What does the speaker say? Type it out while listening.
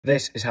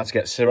This is how to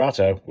get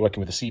Serato working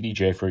with the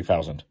CDJ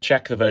 3000.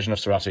 Check the version of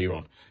Serato you're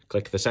on.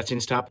 Click the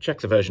settings tab,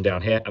 check the version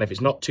down here, and if it's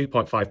not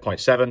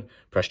 2.5.7,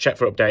 press check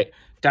for update,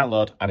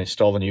 download and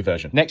install the new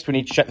version. Next, we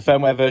need to check the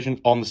firmware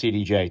version on the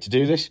CDJ. To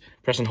do this,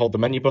 press and hold the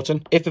menu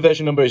button. If the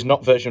version number is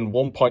not version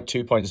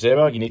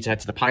 1.2.0, you need to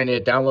head to the Pioneer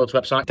Downloads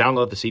website,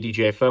 download the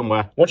CDJ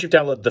firmware. Once you've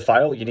downloaded the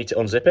file, you need to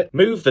unzip it,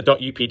 move the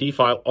 .upd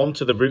file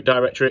onto the root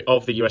directory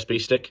of the USB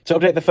stick. To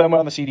update the firmware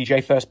on the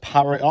CDJ, first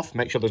power it off,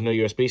 make sure there's no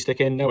USB stick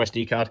in, no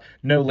SD card,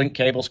 no link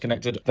cables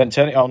connected, then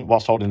turn it on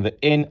whilst holding the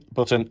in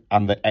button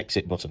and the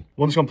exit button.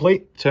 Once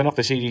complete, turn off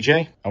the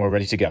CDJ and we're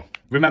ready to go.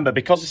 Remember,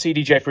 because the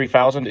CDJ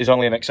 3000 is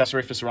only an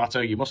accessory for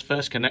Serato, you must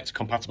first connect a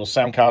compatible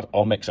sound card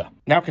or mixer.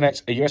 Now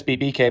connect a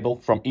USB-B cable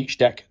from each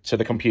deck to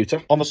the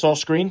computer. On the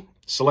source screen,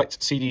 select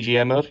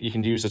CDJ mode. You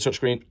can use the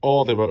touchscreen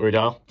or the rotary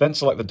dial. Then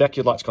select the deck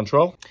you'd like to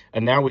control.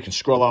 And now we can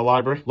scroll our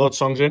library, load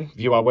songs in,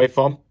 view our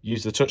waveform,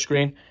 use the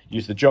touchscreen,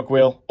 use the jog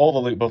wheel, all the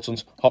loop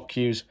buttons, hop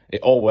cues.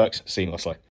 It all works seamlessly.